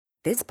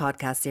This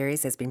podcast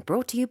series has been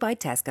brought to you by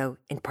Tesco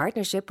in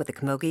partnership with the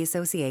Camogie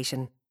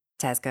Association.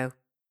 Tesco,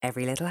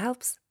 every little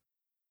helps.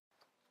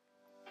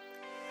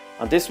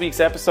 On this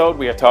week's episode,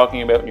 we are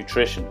talking about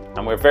nutrition,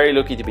 and we're very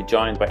lucky to be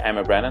joined by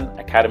Emma Brennan,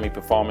 Academy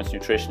Performance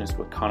Nutritionist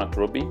with Connacht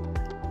Rugby.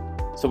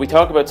 So we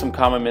talk about some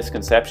common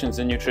misconceptions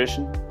in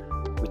nutrition.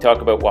 We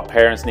talk about what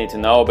parents need to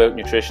know about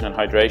nutrition and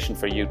hydration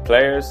for youth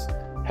players,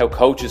 how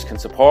coaches can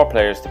support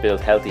players to build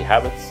healthy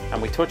habits,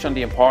 and we touch on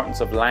the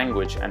importance of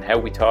language and how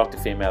we talk to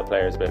female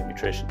players about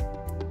nutrition.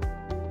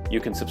 You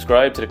can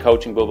subscribe to the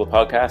Coaching Bubble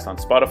podcast on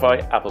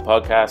Spotify, Apple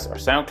Podcasts or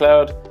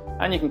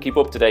SoundCloud, and you can keep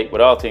up to date with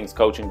all things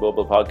Coaching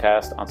Bubble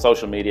podcast on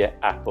social media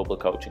at Bubble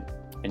Coaching.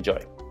 Enjoy.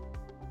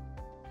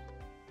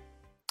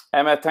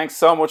 Emma, thanks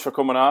so much for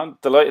coming on.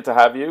 Delighted to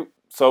have you.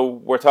 So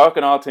we're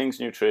talking all things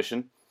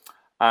nutrition,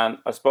 and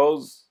I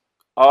suppose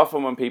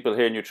often when people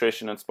hear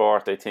nutrition and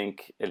sport, they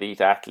think elite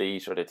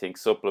athlete or they think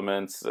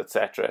supplements,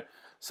 etc.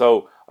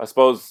 So I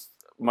suppose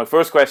my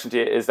first question to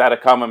you, is that a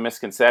common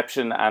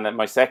misconception? And then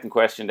my second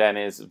question then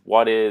is,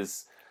 what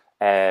is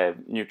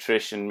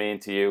nutrition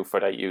mean to you for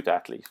that youth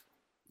athlete?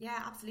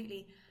 Yeah,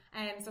 absolutely.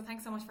 So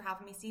thanks so much for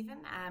having me, Stephen.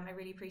 I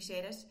really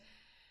appreciate it.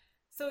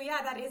 So yeah,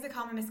 that is a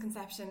common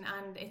misconception,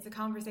 and it's a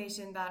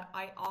conversation that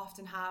I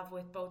often have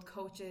with both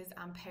coaches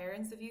and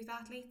parents of youth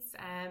athletes.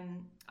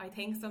 I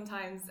think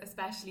sometimes,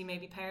 especially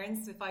maybe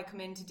parents, if I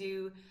come in to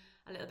do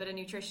a little bit of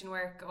nutrition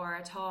work or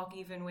a talk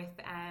even with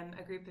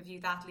a group of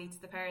youth athletes,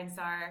 the parents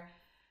are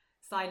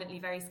silently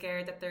very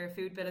scared that their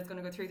food bill is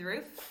going to go through the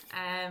roof.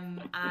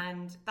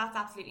 And that's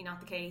absolutely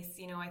not the case.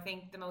 You know, I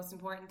think the most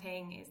important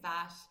thing is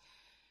that,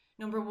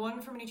 number one,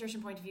 from a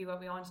nutrition point of view,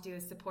 what we want to do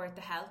is support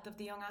the health of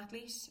the young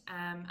athlete,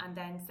 and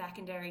then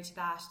secondary to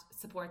that,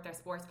 support their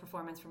sports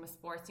performance from a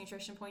sports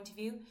nutrition point of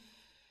view.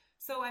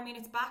 So, I mean,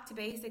 it's back to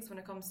basics when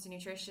it comes to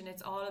nutrition.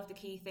 It's all of the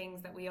key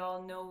things that we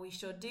all know we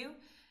should do.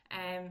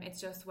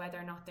 It's just whether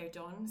or not they're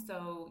done.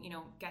 So, you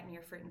know, getting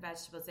your fruit and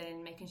vegetables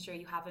in, making sure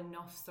you have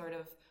enough sort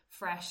of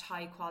fresh,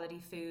 high quality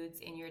foods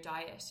in your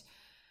diet.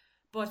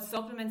 But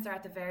supplements are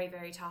at the very,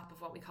 very top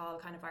of what we call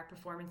kind of our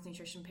performance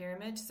nutrition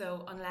pyramid.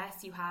 So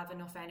unless you have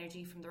enough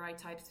energy from the right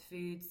types of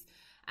foods,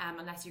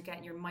 unless you're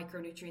getting your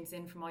micronutrients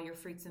in from all your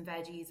fruits and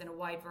veggies and a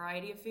wide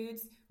variety of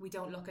foods, we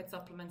don't look at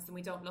supplements, and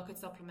we don't look at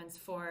supplements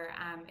for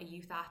a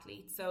youth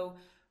athlete. So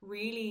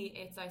really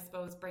it's, I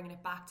suppose, bringing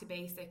it back to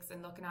basics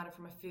and looking at it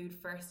from a food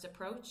first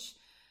approach.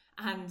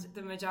 And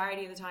the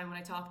majority of the time when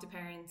I talk to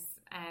parents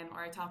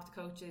or I talk to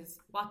coaches,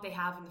 what they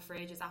have in the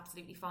fridge is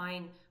absolutely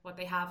fine. What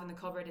they have in the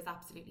cupboard is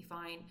absolutely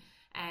fine.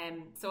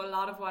 So a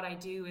lot of what I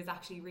do is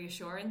actually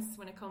reassurance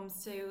when it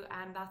comes to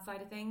that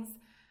side of things,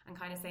 and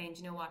kind of saying, do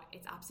you know what,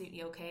 it's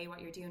absolutely okay.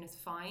 What you're doing is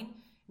fine.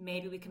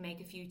 Maybe we can make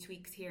a few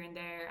tweaks here and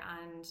there.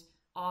 And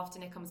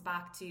often it comes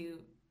back to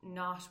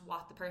not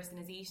what the person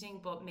is eating,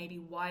 but maybe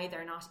why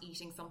they're not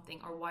eating something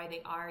or why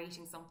they are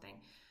eating something.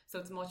 So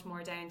it's much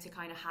more down to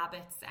kind of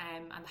habits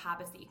and the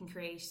habits that you can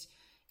create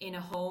in a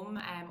home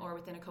or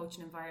within a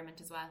coaching environment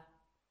as well.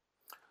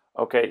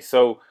 Okay,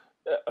 so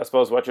I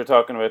suppose what you're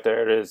talking about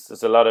there is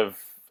there's a lot of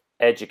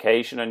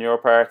education on your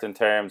part in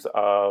terms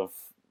of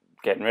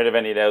getting rid of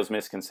any of those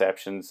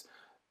misconceptions,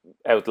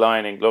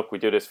 outlining, look, we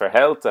do this for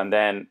health, and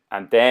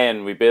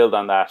then we build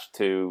on that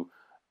to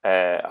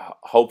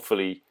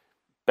hopefully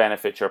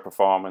benefit your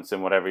performance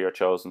in whatever your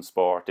chosen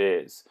sport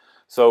is.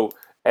 So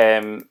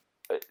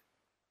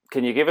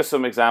can you give us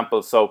some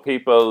examples? So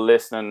people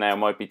listening now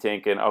might be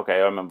thinking,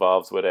 okay, I'm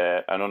involved with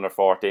an under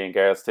 14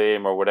 girls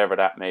team or whatever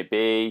that may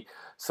be.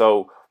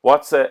 So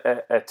what's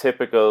a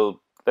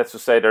typical, let's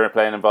just say they're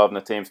playing involved in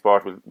a team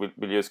sport,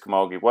 we'll use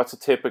camogie. What's a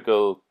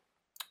typical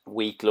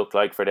week look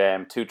like for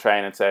them? 2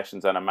 training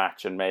sessions and a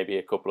match and maybe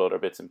a couple other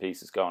bits and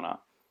pieces going on.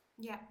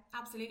 Yeah,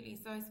 absolutely.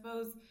 So I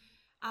suppose,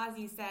 as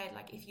you said,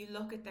 like if you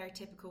look at their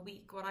typical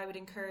week, what I would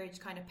encourage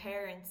kind of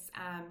parents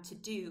to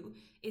do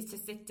is to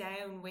sit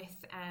down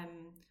with,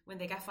 when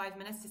they get 5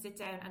 minutes, to sit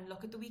down and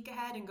look at the week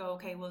ahead and go,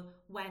 okay, well,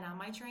 when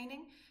am I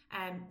training?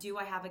 Do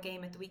I have a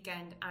game at the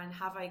weekend? And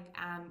have I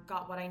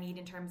got what I need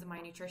in terms of my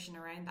nutrition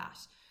around that?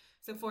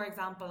 So for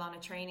example, on a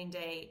training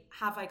day,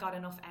 have I got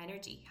enough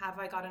energy? Have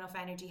I got enough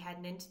energy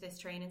heading into this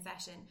training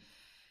session?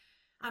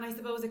 And I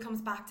suppose it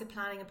comes back to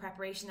planning and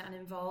preparation and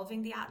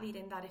involving the athlete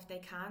in that if they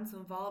can. So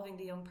involving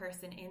the young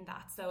person in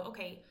that. So,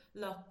 okay,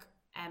 look,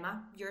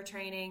 Emma, you're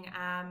training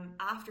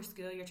after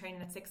school, you're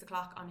training at 6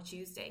 o'clock on a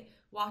Tuesday.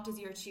 What does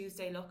your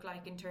Tuesday look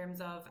like in terms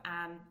of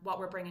what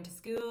we're bringing to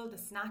school, the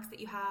snacks that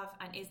you have,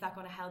 and is that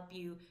going to help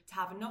you to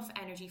have enough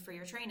energy for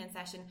your training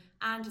session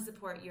and to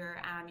support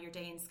your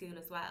day in school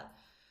as well?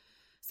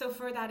 So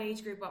for that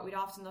age group, what we'd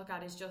often look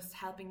at is just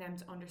helping them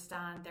to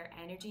understand their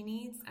energy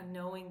needs and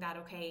knowing that,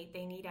 okay,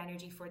 they need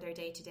energy for their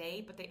day to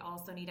day, but they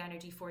also need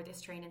energy for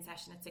this training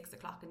session at 6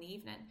 o'clock in the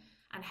evening.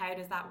 And how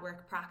does that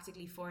work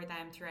practically for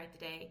them throughout the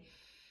day?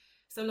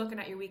 So looking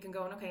at your week and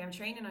going, okay, I'm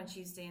training on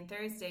Tuesday and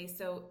Thursday.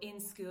 So in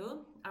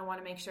school, I want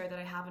to make sure that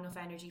I have enough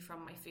energy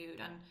from my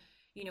food. And,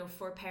 you know,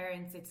 for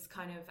parents, it's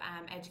kind of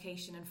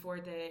education, and for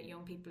the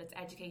young people, it's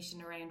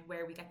education around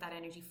where we get that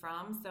energy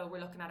from. So we're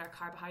looking at our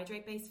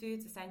carbohydrate-based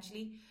foods,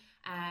 essentially.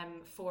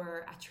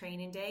 for a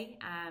training day.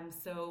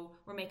 So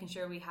we're making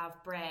sure we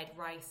have bread,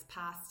 rice,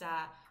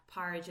 pasta,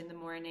 porridge in the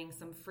morning,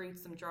 some fruit,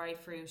 some dried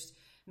fruit,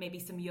 maybe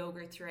some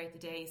yogurt throughout the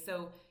day.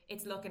 So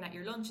it's looking at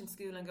your lunch in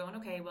school and going,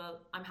 okay,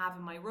 well, I'm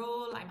having my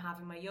roll, I'm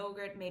having my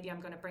yogurt, maybe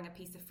I'm going to bring a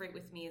piece of fruit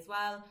with me as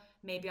well,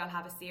 maybe I'll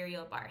have a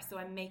cereal bar. So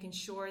I'm making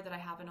sure that I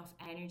have enough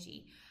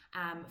energy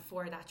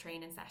for that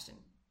training session.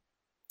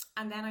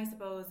 And then I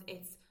suppose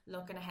it's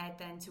looking ahead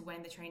then to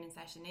when the training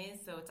session is.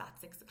 So it's at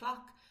 6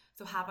 o'clock.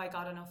 So have I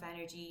got enough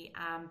energy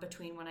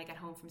between when I get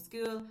home from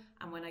school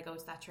and when I go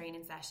to that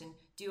training session?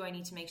 Do I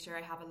need to make sure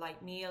I have a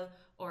light meal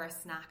or a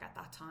snack at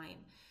that time?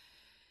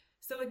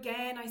 So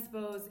again, I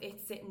suppose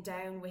it's sitting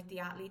down with the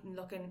athlete and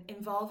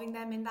involving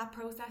them in that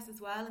process as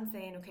well, and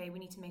saying, okay, we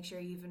need to make sure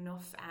you have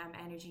enough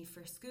energy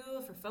for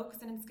school, for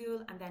focusing in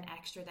school, and then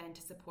extra then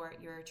to support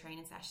your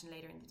training session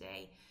later in the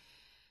day.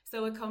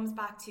 So it comes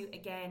back to,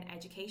 again,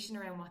 education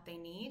around what they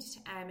need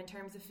in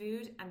terms of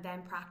food, and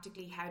then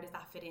practically how does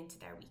that fit into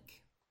their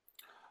week.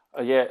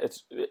 Yeah,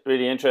 it's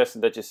really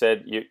interesting that you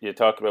said you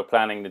talk about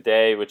planning the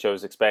day, which I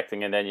was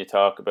expecting, and then you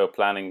talk about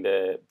planning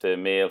the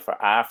meal for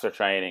after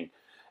training.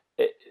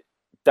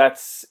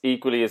 That's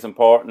equally as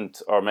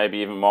important, or maybe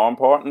even more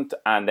important.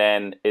 And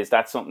then is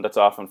that something that's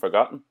often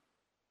forgotten?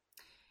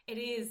 It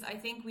is. I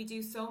think we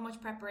do so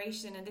much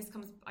preparation, and this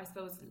comes, I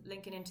suppose,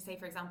 linking into, say,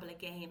 for example, a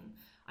game.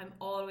 I'm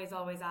always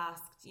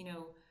asked,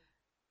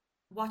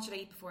 what should I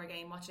eat before a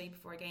game? What should I eat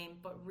before a game?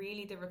 But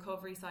really the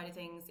recovery side of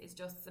things is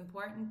just as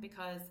important,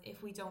 because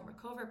if we don't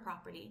recover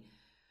properly,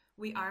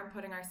 we aren't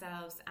putting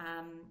ourselves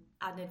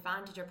at an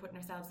advantage or putting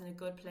ourselves in a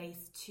good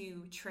place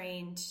to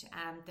train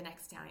the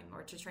next time,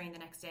 or to train the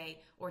next day,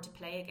 or to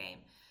play a game.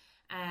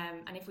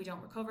 And if we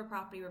don't recover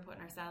properly, we're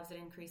putting ourselves at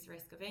increased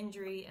risk of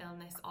injury,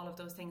 illness, all of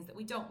those things that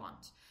we don't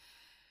want.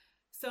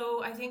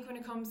 So I think when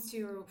it comes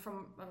to,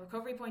 from a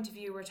recovery point of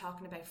view, we're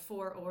talking about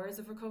 4 R's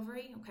of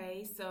recovery.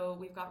 Okay, so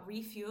we've got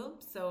refuel.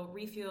 So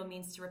refuel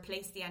means to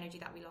replace the energy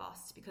that we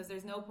lost, because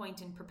there's no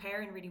point in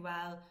preparing really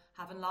well,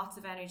 having lots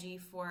of energy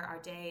for our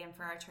day and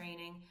for our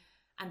training,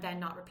 and then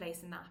not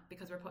replacing that,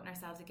 because we're putting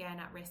ourselves again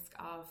at risk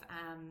of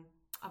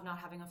not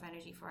having enough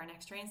energy for our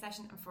next training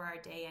session and for our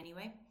day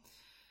anyway.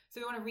 So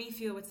we want to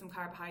refuel with some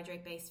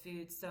carbohydrate-based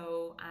foods.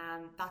 So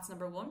that's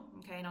number 1.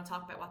 Okay, and I'll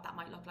talk about what that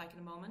might look like in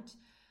a moment.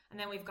 And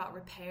then we've got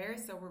repair,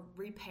 so we're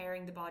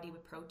repairing the body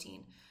with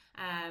protein.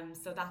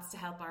 So that's to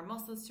help our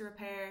muscles to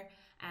repair,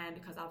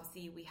 because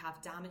obviously we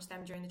have damaged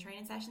them during the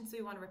training session, so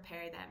we want to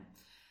repair them.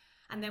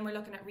 And then we're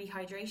looking at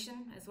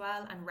rehydration as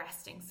well, and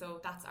resting. So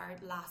that's our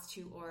last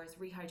 2 R's,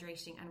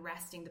 rehydrating and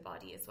resting the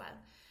body as well.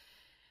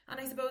 And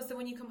I suppose, so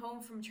when you come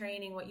home from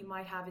training, what you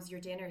might have is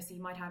your dinner. So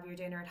you might have your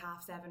dinner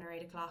at 7:30 or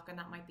 8 o'clock, and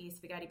that might be a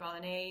spaghetti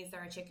bolognese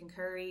or a chicken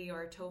curry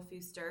or a tofu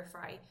stir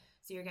fry.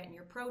 So you're getting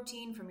your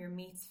protein from your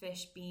meats,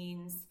 fish,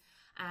 beans,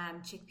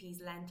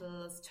 chickpeas,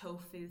 lentils,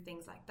 tofu,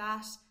 things like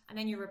that. And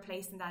then you're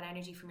replacing that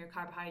energy from your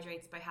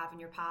carbohydrates by having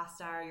your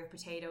pasta or your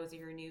potatoes or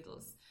your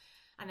noodles.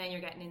 And then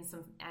you're getting in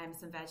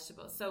some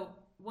vegetables. So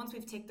once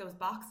we've ticked those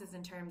boxes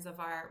in terms of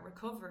our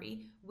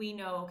recovery, we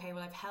know, okay,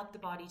 well, I've helped the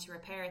body to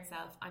repair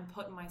itself. I'm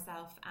putting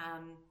myself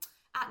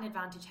at an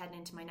advantage heading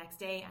into my next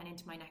day and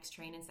into my next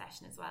training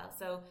session as well.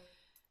 So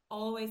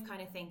always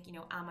kind of think,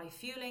 am I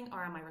fueling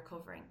or am I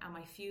recovering? Am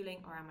I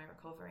fueling or am I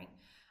recovering?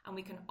 And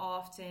we can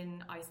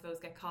often, I suppose,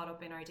 get caught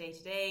up in our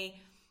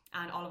day-to-day,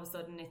 and all of a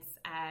sudden it's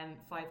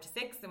 5 to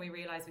 6 and we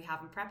realise we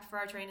haven't prepped for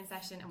our training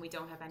session, and we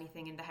don't have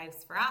anything in the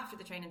house for after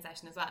the training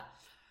session as well.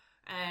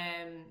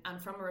 And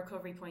from a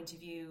recovery point of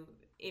view,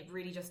 it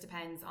really just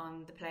depends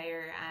on the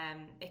player.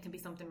 It can be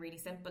something really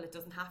simple. It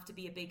doesn't have to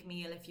be a big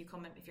meal. If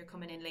you're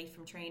coming in late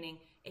from training,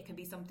 it can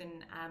be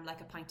something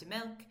like a pint of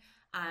milk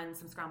and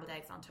some scrambled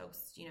eggs on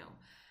toast,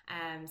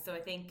 So I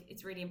think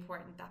it's really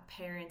important that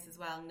parents as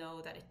well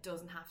know that it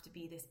doesn't have to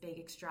be this big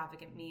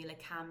extravagant meal. It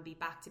can be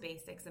back to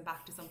basics and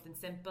back to something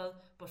simple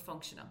but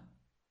functional.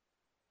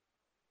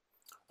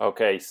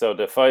 Okay, so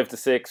the 5 to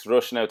 6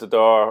 rushing out the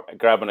door,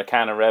 grabbing a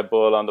can of Red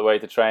Bull on the way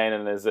to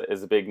training is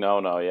a big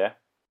no-no, yeah?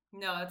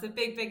 No, it's a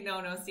big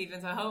no-no,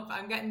 Stephen. So I hope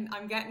I'm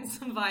getting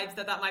some vibes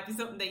that might be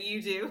something that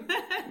you do.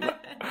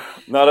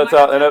 Not at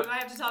all. We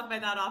might have to talk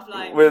about that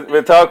offline.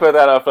 We'll talk about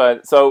that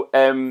offline.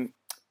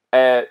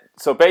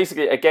 So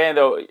basically, again,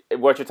 though,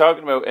 what you're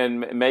talking about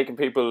in making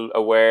people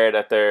aware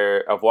that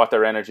of what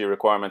their energy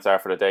requirements are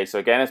for the day. So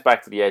again, it's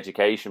back to the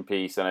education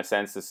piece, and I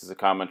sense this is a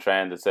common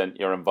trend. It's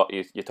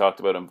you talked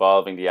about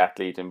involving the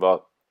athlete,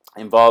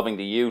 involving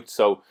the youth.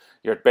 So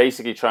you're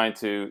basically trying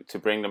to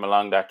bring them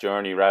along that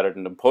journey rather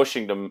than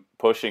pushing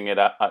it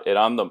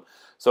on them.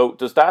 So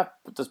does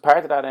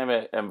part of that,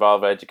 Emma,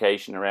 involve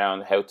education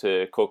around how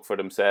to cook for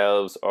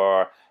themselves,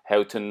 or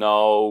how to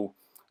know?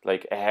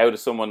 Like, how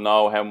does someone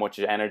know how much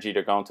energy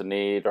they're going to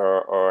need,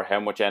 or how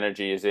much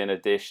energy is in a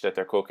dish that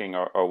they're cooking,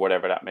 or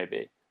whatever that may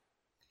be?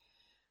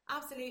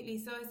 Absolutely.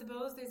 So I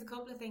suppose there's a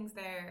couple of things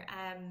there.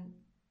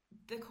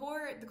 The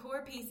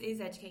core piece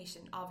is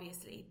education,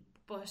 obviously,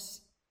 but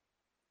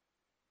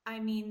I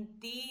mean,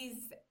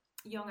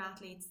 young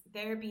athletes,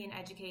 they're being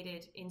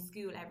educated in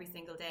school every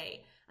single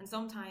day. And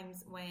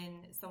sometimes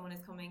when someone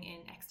is coming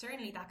in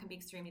externally, that can be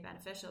extremely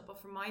beneficial.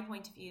 But from my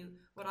point of view,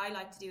 what I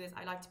like to do is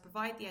I like to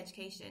provide the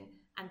education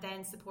and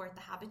then support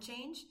the habit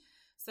change.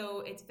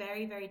 So it's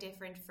very, very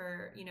different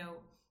for,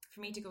 for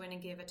me to go in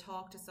and give a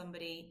talk to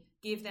somebody,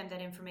 give them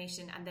that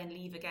information and then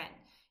leave again.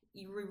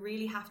 You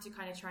really have to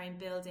kind of try and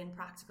build in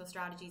practical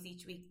strategies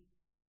each week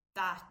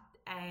that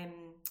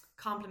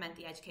complement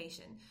the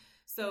education.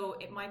 So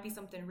it might be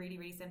something really,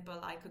 really simple.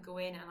 I could go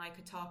in and I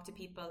could talk to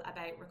people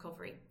about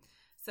recovery.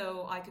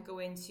 So I could go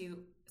into,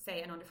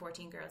 say, an under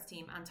 14 girls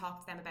team and talk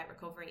to them about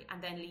recovery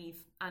and then leave.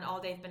 And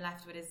all they've been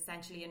left with is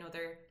essentially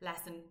another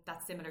lesson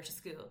that's similar to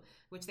school,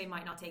 which they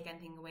might not take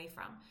anything away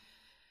from.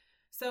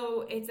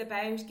 So it's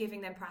about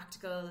giving them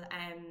practical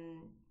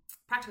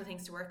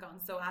things to work on.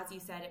 So as you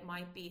said, it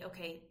might be,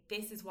 okay,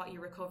 this is what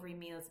your recovery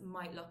meals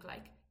might look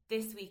like.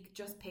 This week,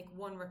 just pick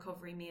one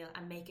recovery meal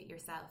and make it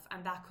yourself.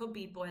 And that could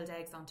be boiled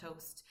eggs on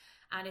toast.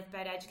 And it's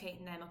about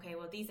educating them, okay,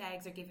 well, these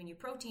eggs are giving you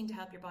protein to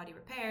help your body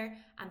repair,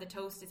 and the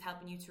toast is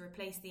helping you to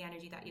replace the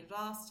energy that you've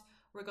lost.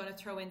 We're going to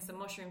throw in some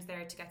mushrooms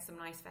there to get some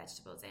nice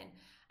vegetables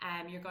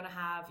in. You're going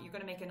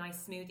to make a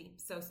nice smoothie.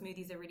 So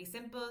smoothies are really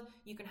simple.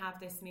 You can have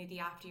this smoothie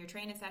after your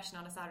training session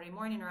on a Saturday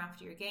morning or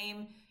after your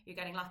game. You're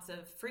getting lots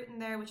of fruit in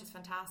there, which is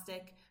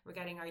fantastic. We're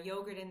getting our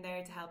yogurt in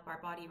there to help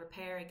our body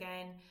repair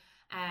again.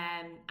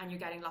 And you're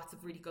getting lots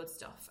of really good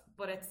stuff.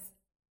 But it's,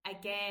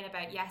 again,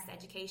 about, yes,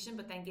 education,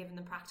 but then giving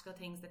them practical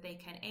things that they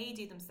can A,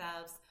 do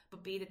themselves,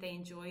 but B, that they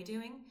enjoy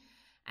doing.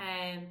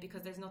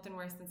 Because there's nothing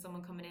worse than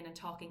someone coming in and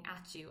talking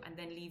at you and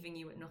then leaving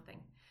you with nothing.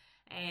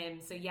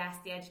 So yes,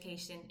 the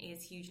education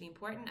is hugely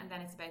important, and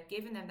then it's about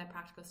giving them the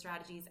practical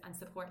strategies and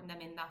supporting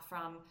them in that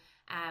from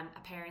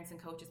a parent's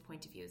and coach's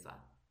point of view as well.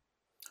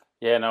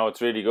 Yeah, no,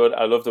 it's really good.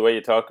 I love the way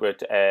you talk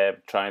about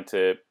trying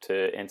to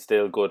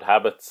instill good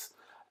habits.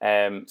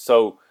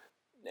 So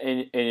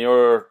in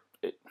your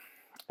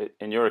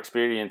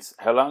experience,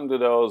 how long do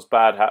those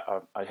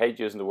I hate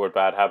using the word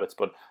bad habits,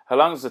 but how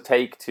long does it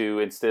take to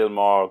instill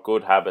more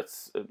good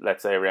habits,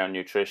 let's say around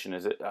nutrition?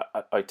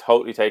 I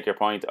totally take your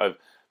point. I've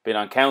been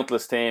on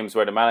countless teams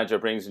where the manager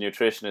brings a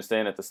nutritionist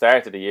in at the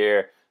start of the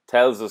year,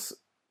 tells us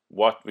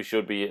what we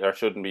should be or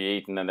shouldn't be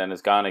eating, and then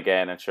is gone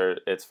again, and sure,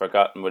 it's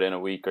forgotten within a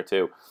week or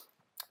two.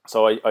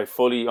 So I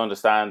fully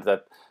understand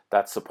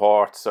that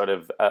support sort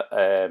of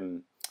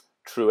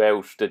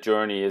throughout the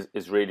journey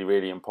is really,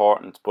 really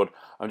important. But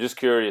I'm just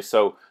curious,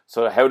 so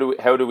how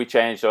do we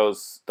change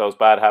those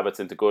bad habits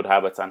into good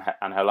habits, and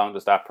how long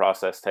does that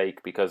process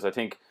take? Because I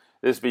think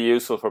this would be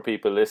useful for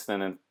people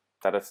listening, and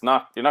that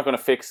you're not going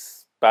to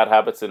fix bad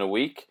habits in a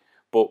week,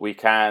 but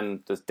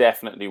there's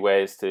definitely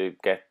ways to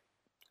get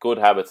good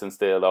habits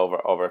instilled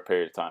over a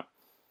period of time.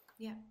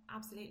 Yeah,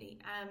 absolutely.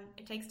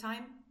 It takes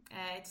time.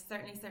 It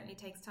certainly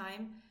takes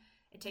time.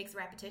 It takes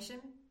repetition,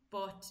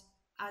 but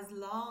as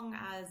long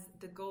as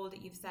the goal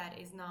that you've set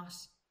is not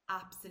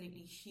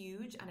absolutely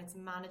huge and it's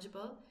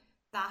manageable,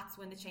 that's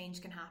when the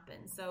change can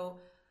happen. So,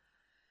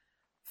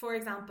 for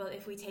example,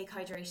 if we take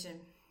hydration,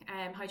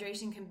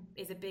 hydration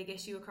is a big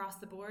issue across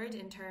the board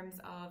in terms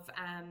of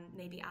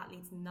maybe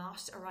athletes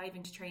not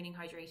arriving to training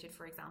hydrated,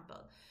 for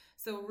example.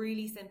 So a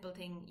really simple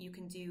thing you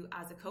can do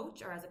as a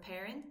coach or as a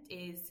parent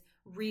is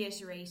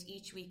reiterate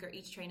each week or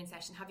each training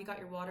session, have you got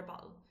your water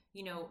bottle?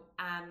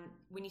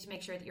 We need to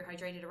make sure that you're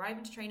hydrated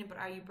arriving to training, but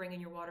are you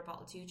bringing your water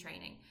bottle to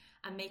training?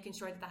 And making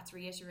sure that that's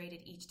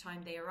reiterated each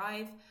time they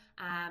arrive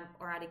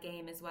or at a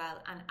game as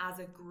well. And as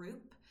a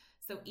group,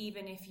 so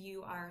even if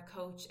you are a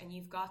coach and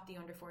you've got the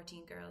under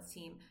 14 girls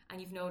team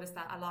and you've noticed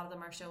that a lot of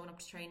them are showing up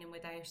to training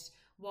without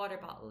water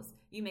bottles,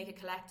 you make a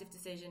collective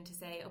decision to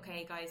say,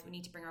 okay guys, we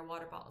need to bring our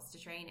water bottles to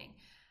training.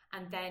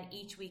 And then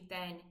each week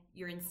then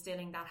you're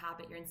instilling that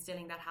habit.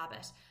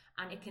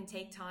 And it can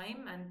take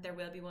time, and there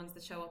will be ones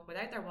that show up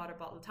without their water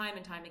bottle time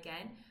and time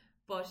again.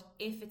 But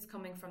if it's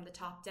coming from the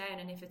top down,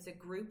 and if it's a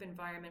group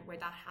environment where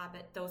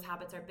those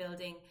habits are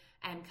building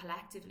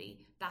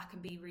collectively, that can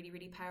be really,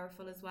 really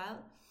powerful as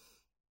well.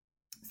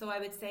 So I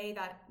would say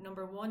that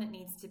number one, it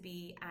needs to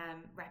be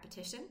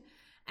repetition.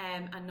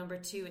 And number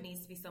two, it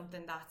needs to be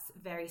something that's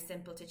very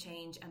simple to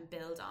change and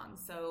build on.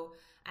 So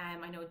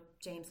I know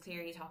James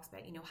Cleary talks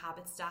about,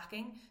 habit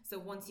stacking. So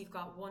once you've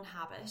got one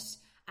habit,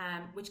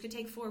 which could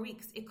take 4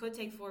 weeks, it could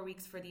take 4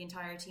 weeks for the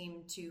entire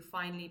team to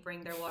finally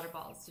bring their water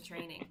bottles to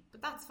training,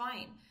 but that's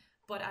fine.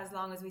 But as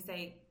long as we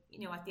say,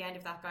 at the end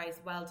of that, guys,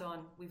 well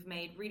done, we've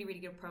made really,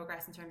 really good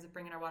progress in terms of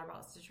bringing our water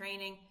bottles to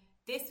training.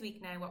 This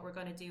week now, what we're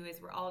going to do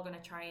is we're all going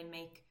to try and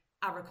make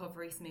a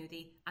recovery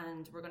smoothie,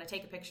 and we're going to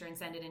take a picture and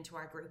send it into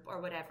our group or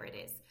whatever it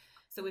is.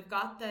 So we've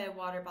got the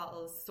water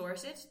bottles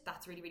sorted.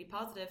 That's really, really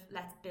positive.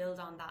 Let's build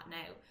on that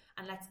now,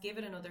 and let's give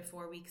it another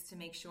 4 weeks to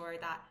make sure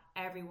that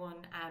everyone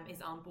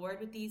is on board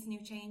with these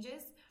new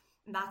changes.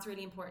 And that's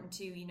really important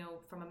too,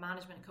 from a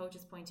management and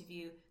coach's point of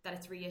view, that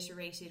it's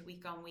reiterated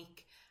week on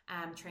week,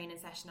 training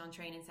session on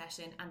training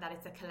session, and that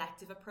it's a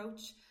collective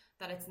approach,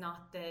 that it's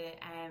not the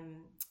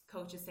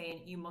coaches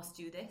saying you must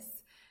do this.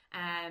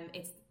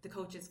 It's the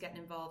coaches getting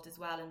involved as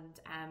well,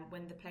 and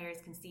when the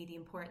players can see the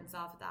importance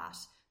of that,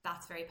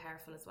 that's very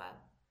powerful as well.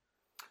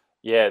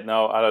 Yeah,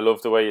 no, and I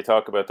love the way you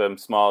talk about them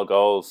small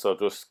goals. So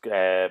just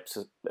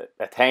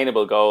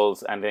attainable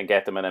goals, and then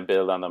get them and then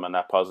build on them, and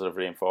that positive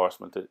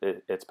reinforcement.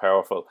 It's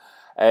powerful.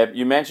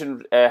 You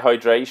mentioned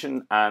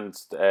hydration and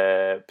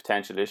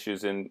potential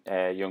issues in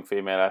young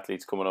female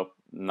athletes coming up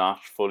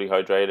not fully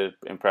hydrated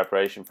in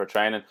preparation for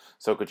training.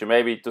 So could you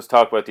maybe just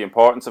talk about the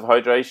importance of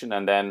hydration,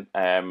 and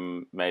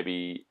then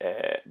maybe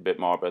a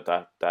bit more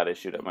about that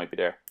issue that might be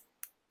there?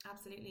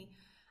 Absolutely.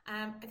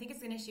 I think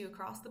it's an issue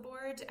across the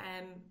board.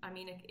 I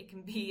mean, it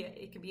can be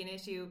an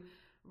issue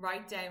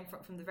right down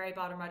from the very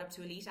bottom right up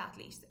to elite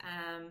athlete.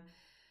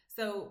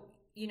 So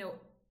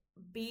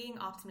being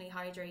optimally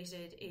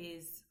hydrated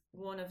is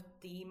one of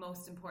the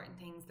most important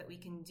things that we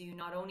can do,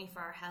 not only for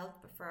our health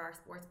but for our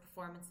sports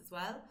performance as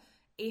well.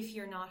 If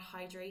you're not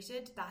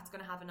hydrated, that's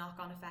going to have a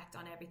knock-on effect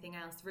on everything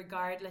else,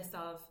 regardless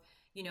of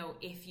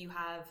if you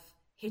have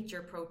hit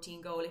your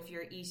protein goal, if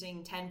you're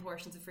eating 10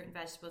 portions of fruit and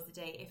vegetables a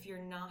day. If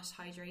you're not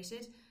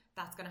hydrated,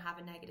 that's going to have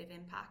a negative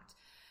impact.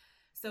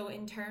 So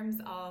in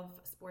terms of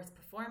sports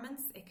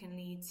performance, it can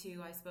lead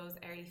to, I suppose,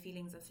 early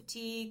feelings of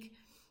fatigue,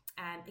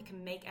 and it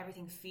can make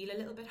everything feel a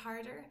little bit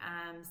harder.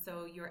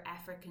 So your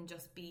effort can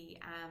just be,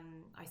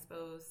 I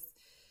suppose,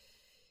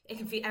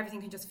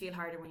 everything can just feel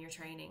harder when you're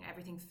training.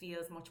 Everything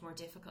feels much more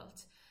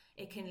difficult.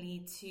 It can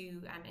lead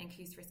to an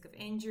increased risk of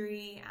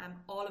injury,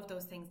 all of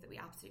those things that we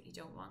absolutely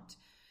don't want.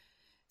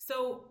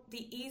 So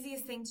the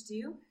easiest thing to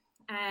do,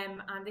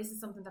 and this is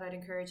something that I'd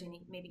encourage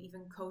any, maybe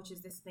even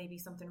coaches, this may be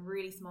something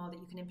really small that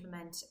you can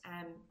implement,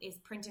 is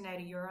printing out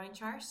a urine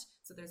chart.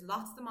 So there's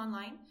lots of them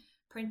online.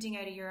 Printing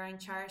out a urine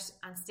chart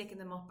and sticking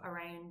them up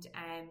around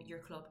your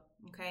club,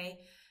 okay?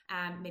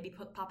 Maybe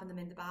popping them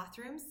in the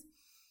bathrooms.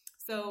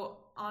 So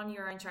on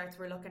urine charts,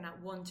 we're looking at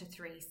 1 to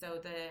 3. So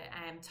the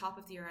top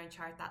of the urine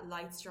chart, that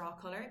light straw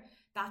colour,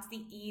 that's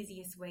the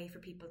easiest way for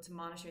people to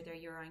monitor their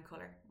urine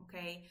colour,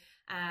 okay?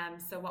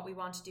 So what we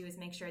want to do is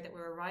make sure that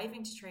we're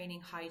arriving to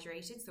training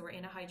hydrated. So we're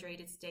in a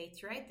hydrated state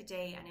throughout the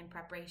day and in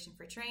preparation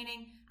for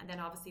training. And then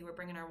obviously we're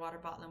bringing our water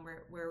bottle and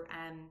we're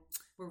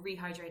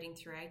rehydrating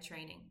throughout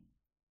training.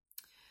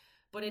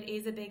 But it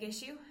is a big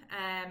issue,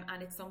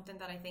 and it's something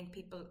that I think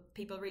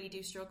people really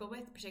do struggle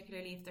with,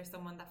 particularly if there's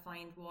someone that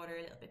finds water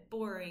a little bit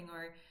boring,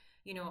 or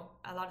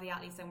a lot of the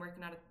athletes I'm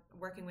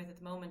working with at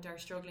the moment are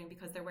struggling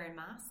because they're wearing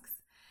masks,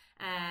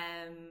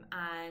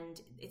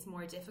 and it's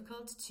more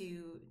difficult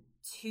to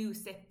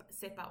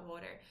sip at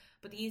water.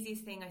 But the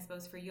easiest thing, I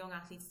suppose, for young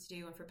athletes to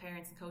do and for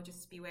parents and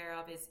coaches to be aware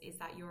of is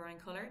that urine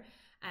colour,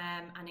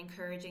 and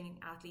encouraging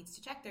athletes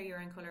to check their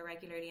urine colour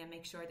regularly and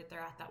make sure that they're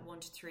at that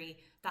 1 to 3,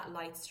 that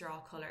light straw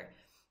colour.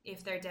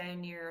 If they're down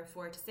near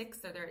 4 to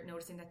 6, so they're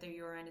noticing that their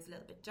urine is a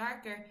little bit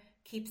darker,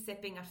 keep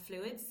sipping at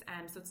fluids.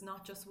 So it's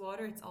not just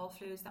water, it's all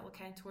fluids that will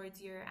count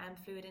towards your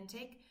fluid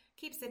intake.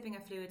 Keep sipping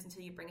at fluids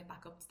until you bring it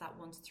back up to that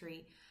 1 to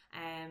 3.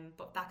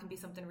 But that can be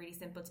something really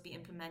simple to be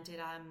implemented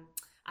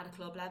at a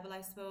club level, I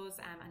suppose,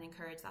 and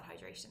encourage that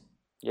hydration.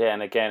 Yeah,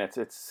 and again,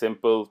 it's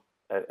simple,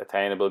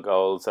 attainable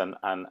goals and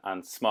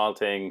small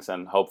things,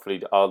 and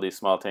hopefully all these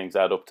small things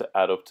add up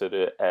to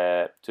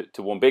the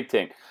to one big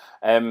thing.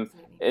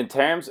 In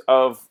terms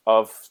of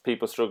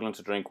people struggling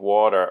to drink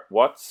water,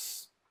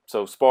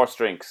 so sports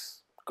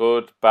drinks,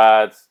 good,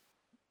 bad,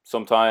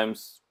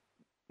 sometimes,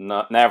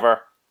 not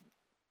never.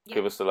 Yeah.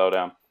 Give us the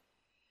lowdown.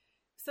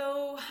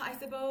 So I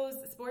suppose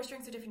sports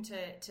drinks are different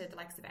to the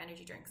likes of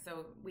energy drinks.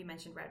 So we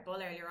mentioned Red Bull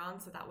earlier on,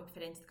 so that would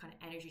fit into the kind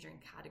of energy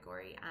drink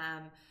category.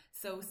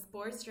 So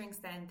sports drinks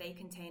then, they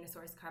contain a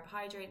source of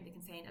carbohydrate and they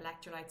contain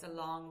electrolytes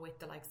along with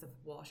the likes of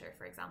water,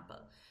 for example.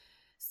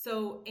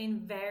 So in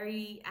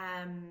very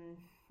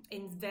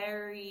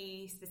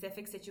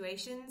specific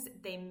situations,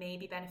 they may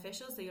be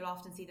beneficial. So you'll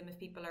often see them if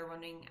people are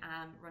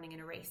running in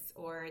a race,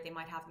 or they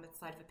might have them at the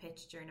side of a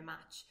pitch during a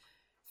match.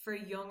 For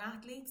young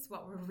athletes,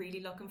 what we're really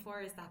looking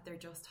for is that they're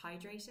just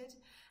hydrated.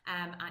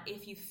 And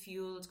if you've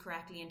fueled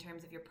correctly in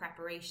terms of your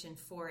preparation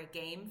for a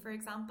game, for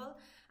example,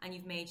 and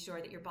you've made sure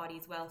that your body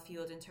is well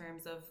fueled in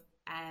terms of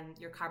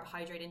your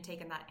carbohydrate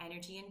intake and that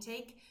energy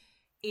intake,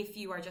 if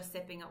you are just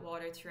sipping at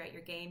water throughout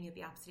your game, you'll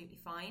be absolutely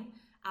fine.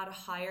 At a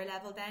higher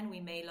level then, we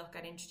may look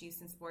at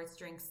introducing sports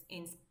drinks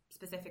in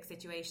specific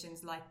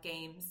situations like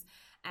games.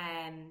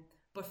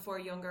 But for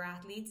younger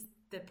athletes,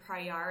 the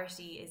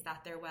priority is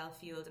that they're well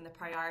fueled, and the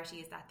priority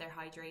is that they're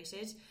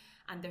hydrated,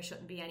 and there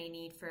shouldn't be any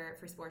need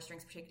for sports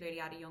drinks, particularly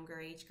at a younger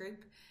age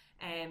group.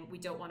 We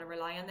don't want to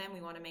rely on them.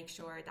 We want to make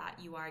sure that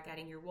you are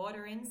getting your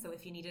water in. So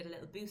if you needed a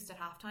little boost at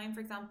halftime,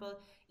 for example,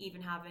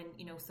 even having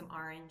some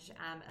orange,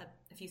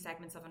 a few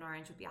segments of an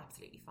orange would be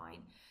absolutely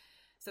fine.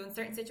 So in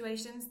certain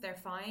situations, they're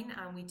fine,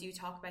 and we do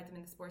talk about them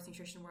in the sports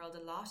nutrition world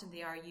a lot, and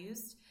they are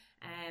used.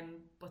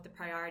 But the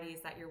priority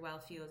is that you're well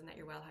fueled and that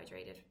you're well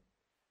hydrated.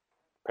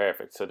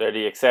 Perfect. So they're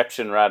the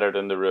exception rather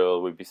than the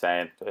rule, we'd be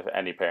saying, if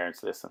any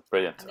parents listen.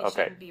 Brilliant. And they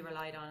shouldn't be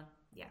relied on.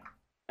 Yeah.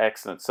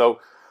 Excellent. So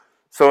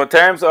in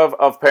terms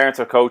of parents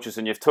or coaches,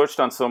 and you've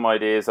touched on some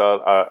ideas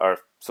or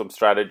some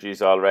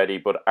strategies already,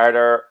 but are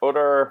there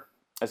other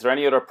is there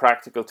any other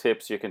practical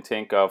tips you can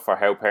think of for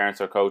how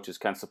parents or coaches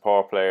can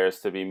support players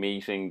to be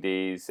meeting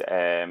these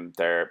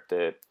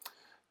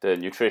the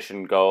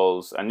nutrition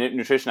goals and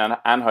nutrition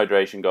and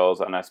hydration goals?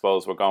 And I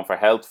suppose we're going for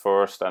health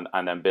first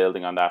and then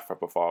building on that for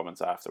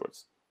performance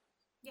afterwards.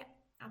 Yeah,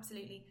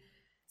 absolutely.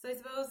 So I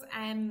suppose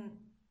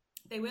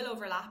they will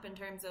overlap in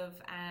terms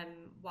of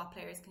what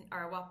players can,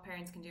 or what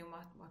parents can do and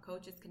what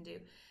coaches can do.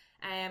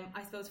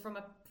 I suppose from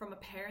a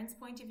parent's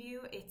point of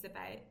view, it's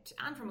about,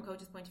 and from a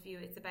coach's point of view,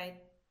 it's about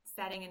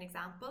setting an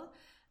example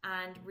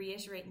and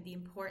reiterating the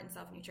importance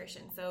of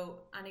nutrition.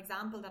 So an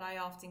example that I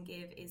often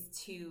give is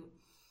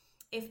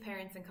if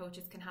parents and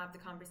coaches can have the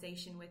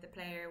conversation with a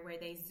player where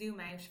they zoom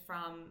out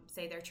from,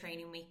 say, their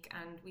training week,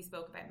 and we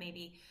spoke about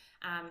maybe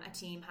a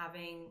team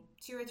having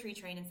 2 or 3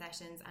 training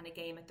sessions and a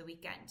game at the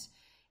weekend.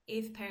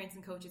 If parents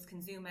and coaches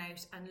can zoom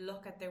out and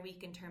look at their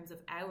week in terms of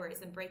hours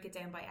and break it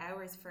down by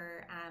hours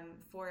for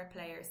a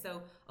player.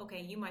 So,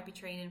 okay, you might be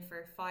training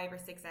for 5 or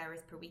 6 hours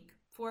per week,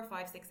 4,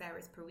 5, 6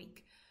 hours per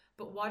week.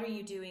 But what are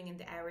you doing in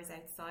the hours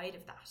outside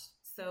of that?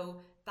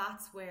 So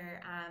that's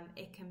where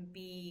it can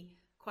be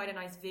quite a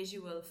nice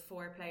visual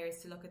for players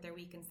to look at their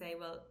week and say,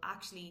 well,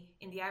 actually,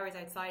 in the hours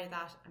outside of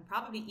that, I'm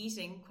probably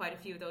eating quite a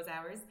few of those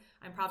hours.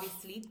 I'm probably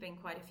sleeping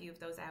quite a few of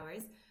those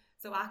hours.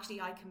 So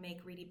actually, I can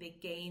make really big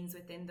gains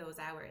within those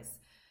hours.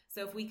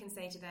 So if we can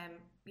say to them,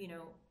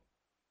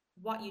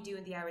 what you do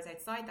in the hours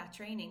outside that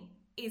training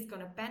is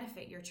going to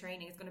benefit your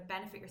training, it's going to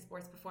benefit your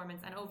sports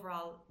performance, and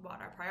overall,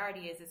 what our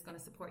priority is going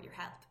to support your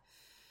health.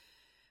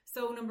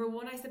 So number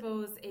one, I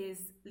suppose, is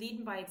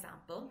leading by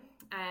example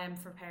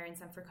for parents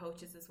and for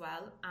coaches as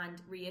well,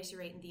 and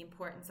reiterating the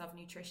importance of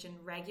nutrition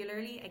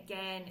regularly.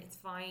 Again, it's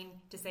fine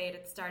to say it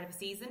at the start of a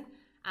season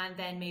and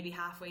then maybe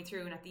halfway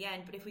through and at the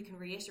end, but if we can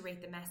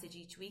reiterate the message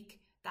each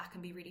week, that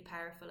can be really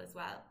powerful as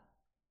well.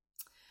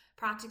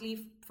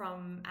 Practically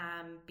from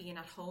being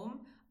at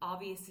home,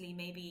 obviously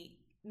maybe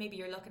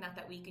you're looking at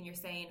that week and you're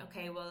saying,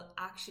 okay, well,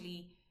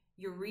 actually,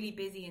 you're really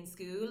busy in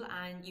school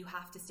and you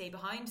have to stay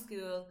behind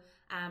school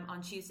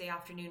on Tuesday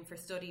afternoon for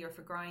study or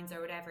for grinds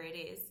or whatever it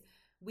is.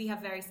 We have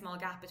very small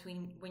gap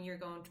between when you're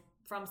going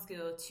from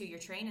school to your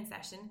training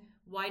session.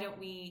 Why don't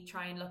we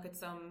try and look at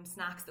some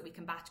snacks that we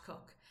can batch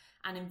cook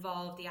and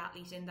involve the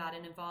athlete in that,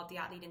 and involve the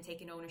athlete in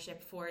taking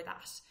ownership for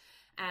that?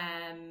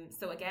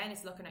 So again,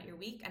 it's looking at your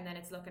week, and then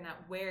it's looking at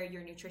where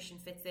your nutrition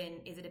fits in.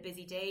 Is it a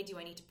busy day? Do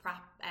I need to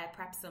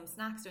prep some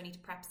snacks? Do I need to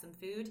prep some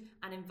food?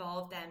 And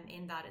involve them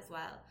in that as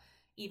well.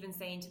 Even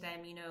saying to them,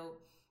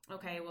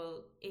 okay,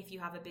 well, if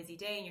you have a busy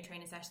day and your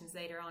training sessions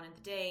later on in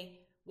the day,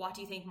 what do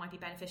you think might be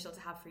beneficial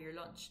to have for your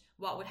lunch?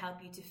 What would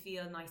help you to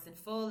feel nice and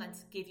full and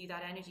to give you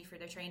that energy for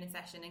their training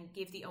session and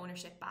give the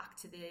ownership back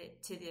to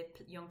the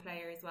young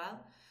player as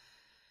well?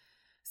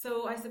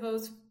 So I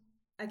suppose,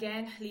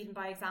 again, leading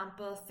by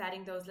example,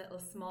 setting those little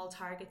small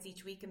targets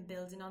each week and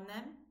building on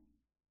them.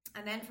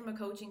 And then from a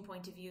coaching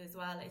point of view as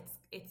well,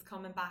 it's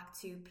coming back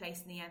to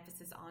placing the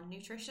emphasis on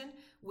nutrition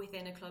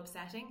within a club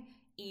setting,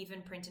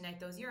 even printing out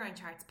those urine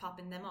charts,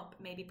 popping them up,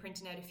 maybe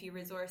printing out a few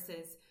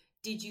resources.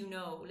 Did you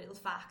know, little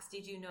facts,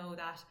 did you know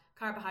that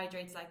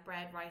carbohydrates like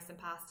bread, rice and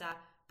pasta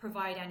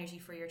provide energy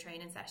for your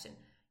training session?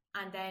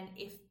 And then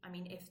if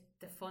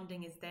the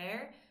funding is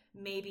there,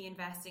 maybe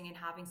investing in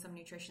having some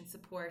nutrition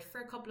support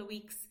for a couple of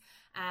weeks,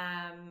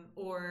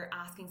 or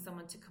asking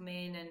someone to come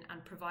in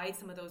and provide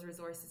some of those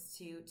resources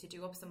to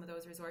do up some of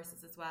those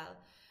resources as well.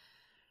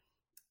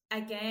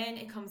 Again,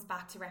 it comes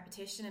back to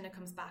repetition, and it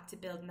comes back to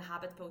building the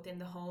habits both in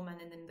the home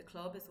and in the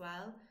club as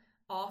well.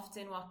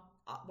 Often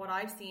what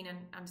I've seen,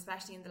 and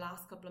especially in the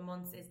last couple of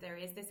months, is there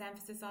is this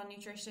emphasis on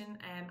nutrition,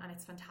 and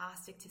it's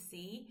fantastic to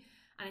see.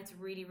 And it's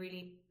really,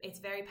 really, it's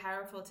very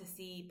powerful to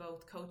see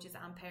both coaches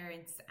and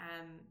parents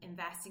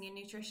investing in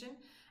nutrition,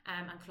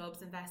 and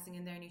clubs investing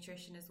in their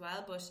nutrition as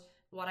well. But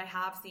what I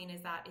have seen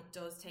is that it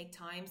does take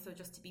time, so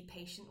just to be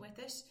patient with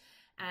it,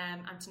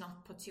 and to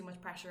not put too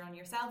much pressure on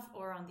yourself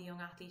or on the young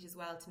athlete as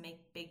well to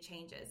make big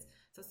changes.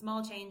 So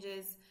small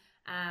changes,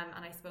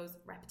 and I suppose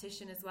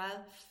repetition as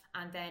well,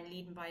 and then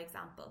leading by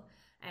example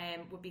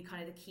would be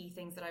kind of the key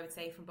things that I would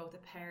say from both a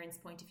parent's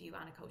point of view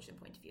and a coaching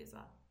point of view as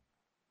well.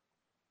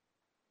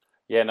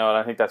 Yeah, no,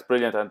 I think that's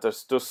brilliant, and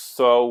there's just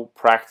so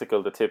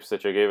practical, the tips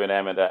that you're giving,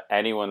 Emma, that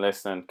anyone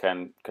listening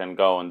can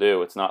go and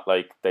do. It's not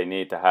like they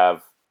need to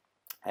have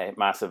a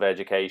massive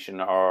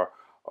education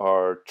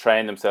or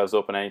train themselves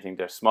up in anything.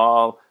 They're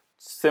small,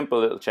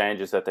 simple little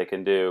changes that they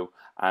can do,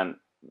 and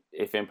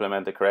if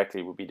implemented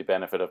correctly, would be the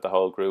benefit of the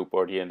whole group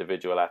or the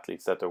individual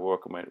athletes that they're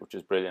working with, which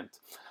is brilliant.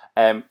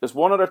 There's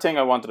one other thing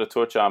I wanted to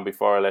touch on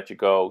before I let you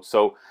go.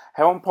 So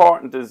how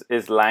important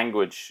is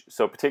language?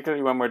 So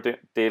particularly when we're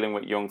dealing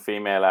with young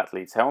female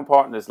athletes, how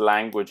important is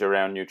language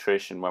around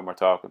nutrition when we're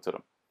talking to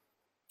them?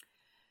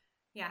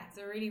 Yeah, it's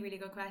a really, really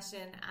good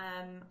question.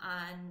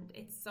 And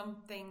it's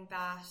something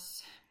that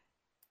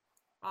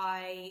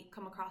I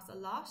come across a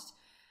lot.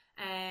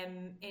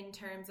 In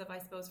terms of, I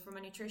suppose, from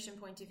a nutrition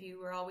point of view,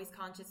 we're always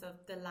conscious of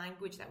the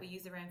language that we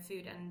use around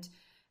food, and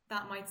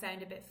that might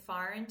sound a bit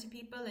foreign to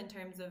people in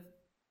terms of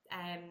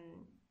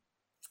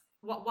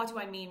what do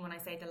I mean when I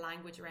say the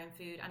language around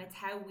food? And it's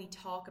how we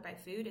talk about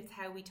food. It's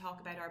how we talk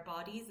about our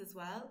bodies as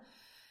well.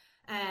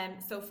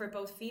 So for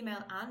both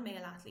female and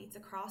male athletes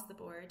across the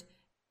board,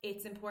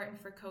 it's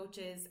important for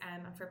coaches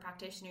and for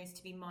practitioners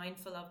to be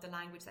mindful of the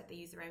language that they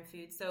use around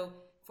food. So,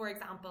 for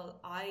example,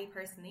 I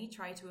personally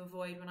try to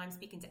avoid, when I'm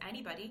speaking to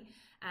anybody,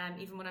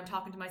 even when I'm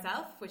talking to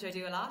myself, which I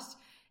do a lot,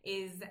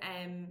 is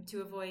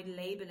to avoid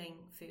labeling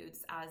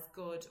foods as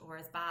good or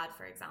as bad,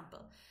 for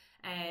example.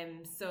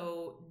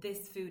 So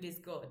this food is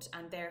good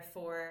and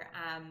therefore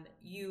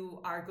you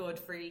are good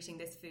for eating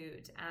this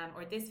food,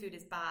 or this food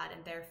is bad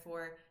and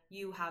therefore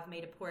you have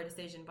made a poor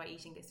decision by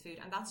eating this food.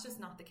 And that's just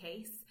not the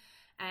case.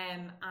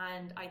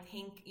 And I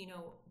think, you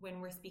know,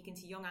 when we're speaking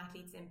to young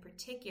athletes in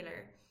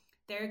particular,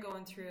 they're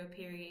going through a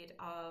period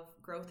of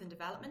growth and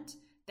development.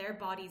 Their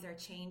bodies are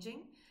changing,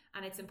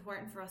 and it's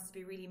important for us to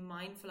be really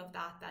mindful of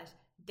that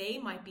they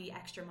might be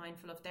extra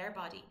mindful of their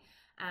body,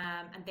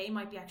 and they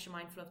might be extra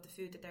mindful of the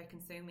food that they're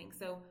consuming.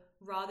 So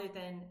rather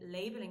than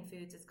labeling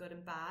foods as good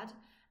and bad,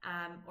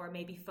 or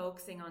maybe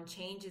focusing on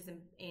changes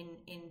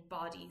in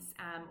bodies,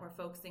 or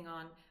focusing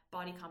on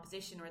body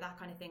composition or that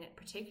kind of thing,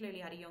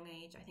 particularly at a young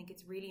age, I think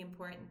it's really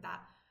important that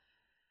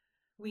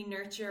we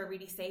nurture a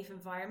really safe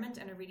environment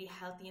and a really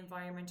healthy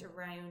environment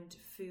around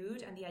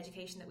food and the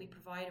education that we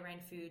provide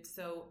around food.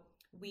 So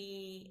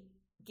we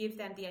give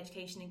them the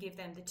education and give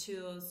them the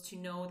tools to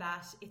know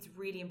that it's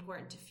really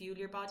important to fuel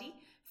your body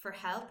for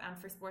health and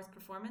for sports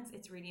performance.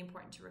 It's really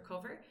important to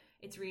recover.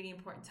 It's really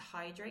important to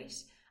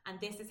hydrate. And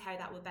this is how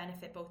that will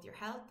benefit both your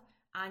health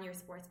and your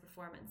sports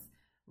performance,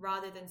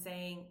 rather than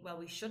saying, well,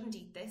 we shouldn't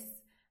eat this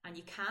and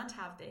you can't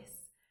have this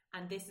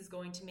and this is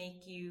going to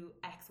make you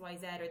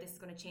XYZ, or this is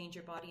going to change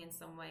your body in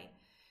some way.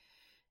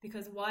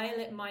 Because while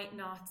it might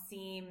not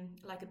seem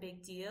like a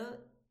big deal,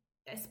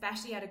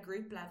 especially at a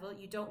group level,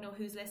 you don't know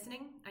who's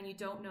listening and you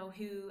don't know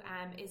who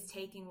is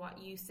taking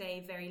what you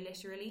say very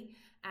literally,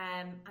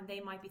 and they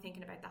might be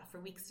thinking about that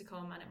for weeks to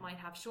come, and it might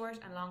have short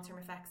and long-term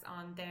effects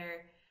on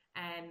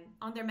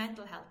their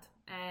mental health.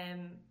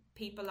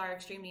 People are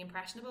extremely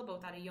impressionable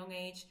both at a young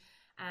age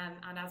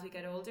and as we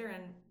get older,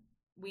 and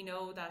we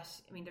know that,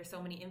 I mean, there's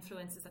so many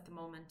influences at the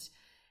moment,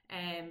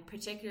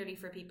 particularly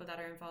for people that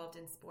are involved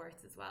in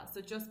sports as well.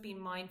 So just being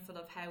mindful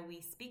of how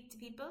we speak to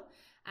people,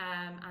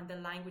 and the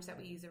language that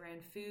we use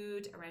around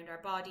food, around our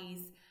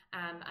bodies,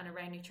 and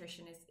around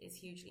nutrition is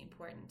hugely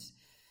important.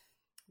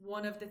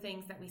 One of the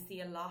things that we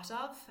see a lot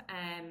of,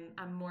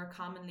 and more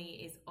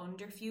commonly, is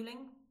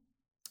underfueling.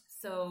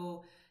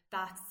 So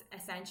that's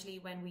essentially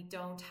when we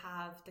don't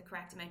have the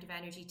correct amount of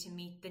energy to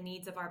meet the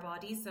needs of our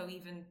bodies. So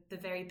even the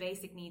very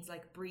basic needs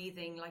like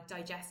breathing, like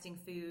digesting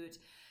food,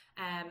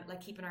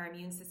 like keeping our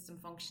immune system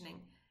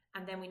functioning.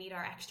 And then we need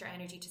our extra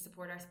energy to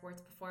support our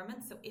sports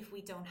performance. So if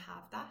we don't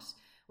have that,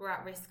 we're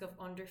at risk of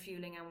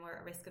underfueling, and we're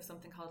at risk of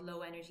something called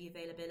low energy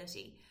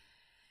availability.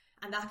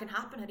 And that can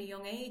happen at a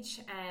young age.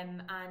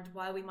 And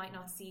while we might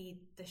not see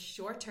the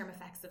short-term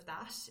effects of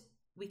that,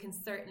 we can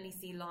certainly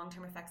see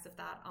long-term effects of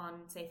that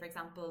on, say, for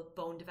example,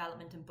 bone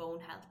development and bone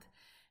health.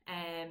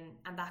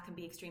 And that can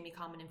be extremely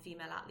common in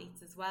female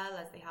athletes as well,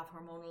 as they have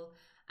hormonal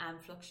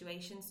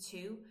fluctuations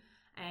too.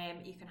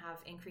 You can have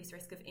increased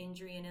risk of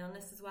injury and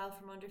illness as well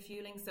from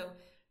underfueling. So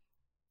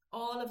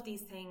all of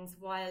these things,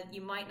 while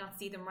you might not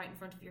see them right in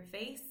front of your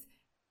face,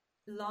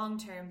 long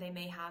term they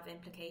may have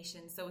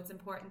implications. So it's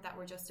important that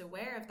we're just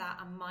aware of that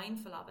and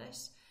mindful of it.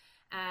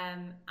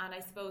 And I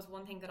suppose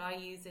one thing that I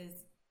use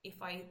is, if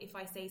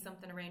I say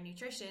something around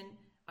nutrition,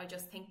 I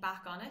just think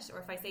back on it. Or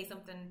if I say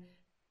something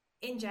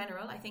in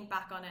general, I think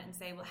back on it and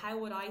say, well, how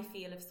would I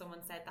feel if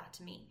someone said that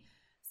to me?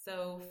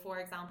 So for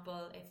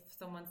example, if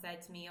someone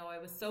said to me, oh, I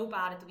was so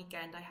bad at the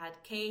weekend, I had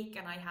cake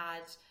and I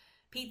had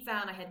pizza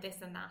and I had this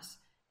and that.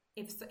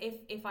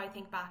 If I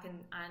think back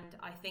and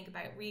I think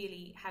about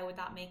really, how would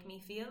that make me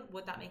feel?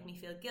 Would that make me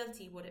feel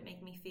guilty? Would it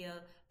make me feel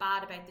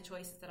bad about the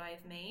choices that I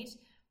have made?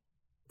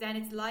 Then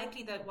it's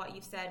likely that what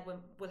you've said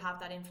will have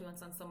that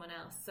influence on someone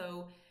else.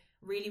 So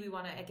really we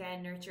want to,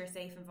 again, nurture a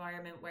safe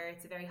environment where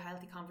it's a very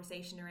healthy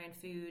conversation around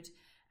food,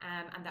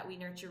 and that we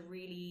nurture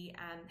really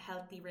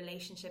healthy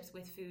relationships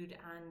with food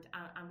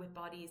and with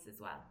bodies as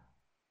well.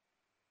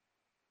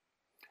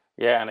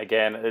 Yeah, and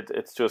again,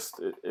 it's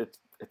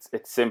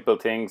simple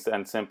things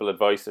and simple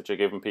advice that you're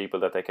giving people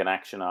that they can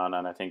action on,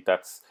 and I think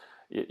that's,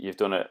 you've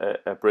done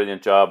a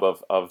brilliant job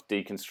of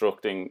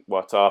deconstructing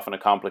what's often a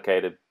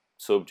complicated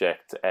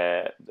subject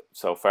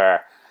so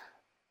far.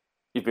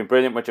 You've been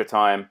brilliant with your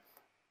time.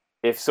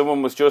 If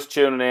someone was just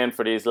tuning in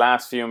for these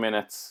last few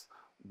minutes,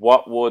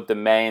 what would the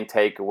main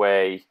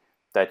takeaway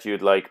that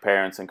you'd like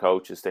parents and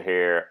coaches to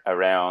hear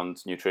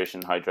around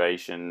nutrition,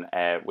 hydration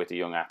with a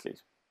young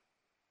athlete?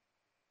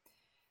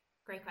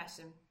 Great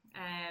question.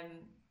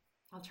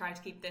 I'll try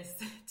to keep this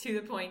to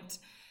the point.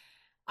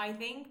 I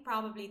think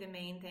probably the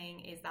main thing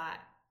is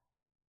that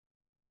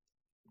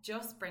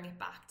just bring it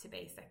back to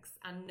basics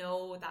and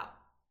know that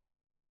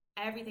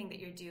everything that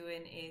you're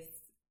doing is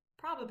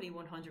probably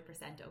 100%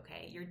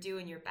 okay. You're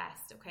doing your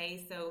best,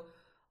 okay? So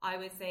I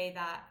would say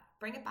that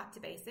bring it back to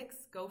basics,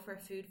 go for a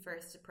food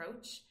first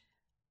approach,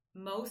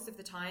 most of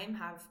the time,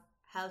 have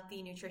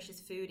healthy, nutritious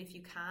food if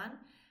you can.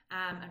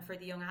 And for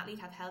the young athlete,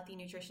 have healthy,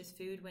 nutritious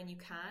food when you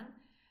can.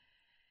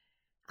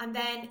 And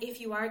then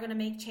if you are going to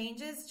make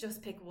changes,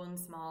 just pick one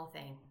small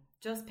thing.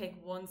 Just pick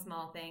one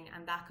small thing.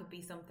 And that could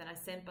be something as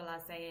simple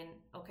as saying,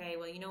 okay,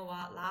 well, you know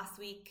what, last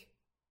week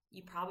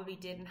you probably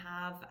didn't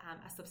have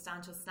a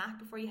substantial snack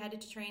before you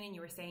headed to training.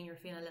 You were saying you were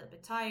feeling a little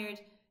bit tired.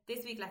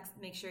 This week, let's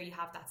make sure you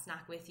have that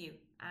snack with you.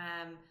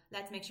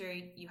 Let's make sure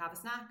you have a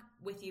snack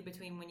with you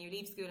between when you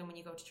leave school and when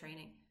you go to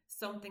training.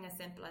 Something as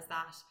simple as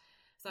that.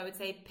 So I would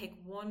say pick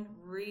one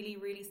really,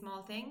 really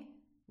small thing,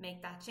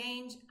 make that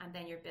change, and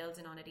then you're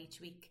building on it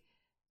each week.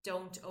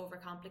 Don't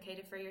overcomplicate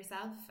it for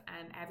yourself.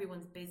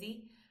 Everyone's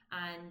busy,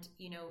 and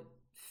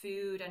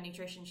food and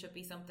nutrition should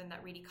be something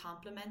that really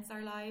complements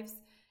our lives.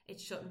 It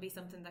shouldn't be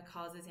something that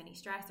causes any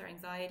stress or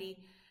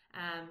anxiety.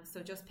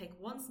 So just pick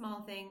one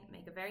small thing,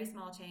 make a very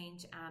small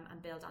change,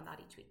 and build on that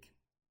each week.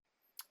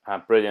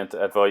 Brilliant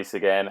advice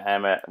again,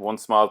 Emma. One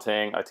small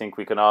thing. I think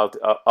we can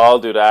all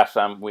do that,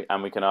 and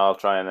we can all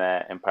try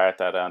and impart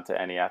that onto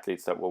any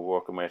athletes that we're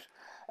working with.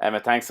 Emma,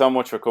 thanks so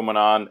much for coming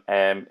on.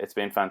 It's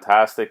been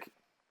fantastic.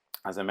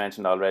 As I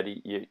mentioned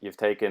already, you've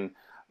taken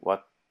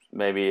what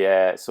maybe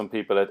some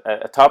people,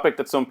 a topic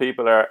that some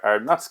people are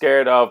not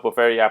scared of but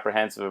very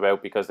apprehensive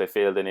about because they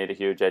feel they need a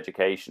huge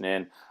education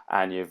in,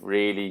 and you've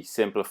really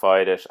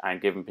simplified it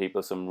and given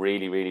people some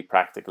really, really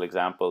practical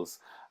examples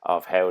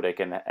of how they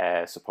can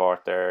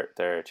support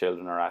their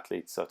children or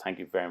athletes. So thank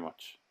you very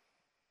much.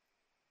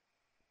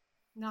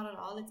 Not at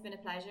all. It's been a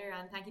pleasure,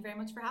 and thank you very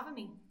much for having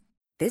me.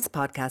 This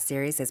podcast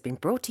series has been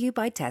brought to you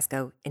by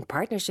Tesco in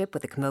partnership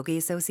with the Camogie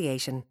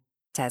Association.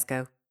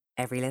 Tesco,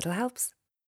 every little helps.